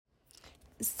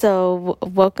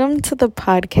Welcome to the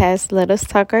podcast. Let us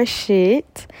talk our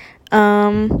shit.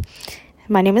 My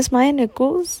name is Maya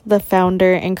Nichols, the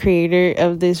founder and creator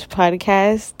of this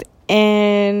podcast.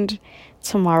 And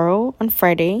tomorrow, on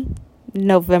Friday,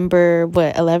 November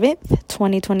 11th,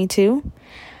 2022,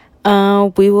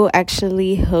 we will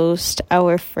actually host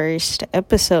our first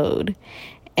episode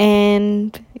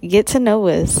and get to know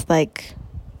us. Like,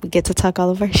 we get to talk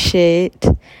all of our shit,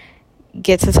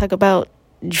 get to talk about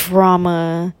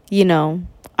drama,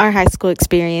 our high school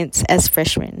experience as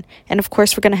freshmen. And of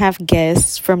course, we're going to have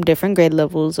guests from different grade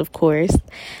levels, of course.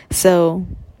 So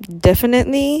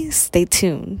definitely stay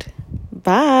tuned.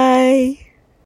 Bye.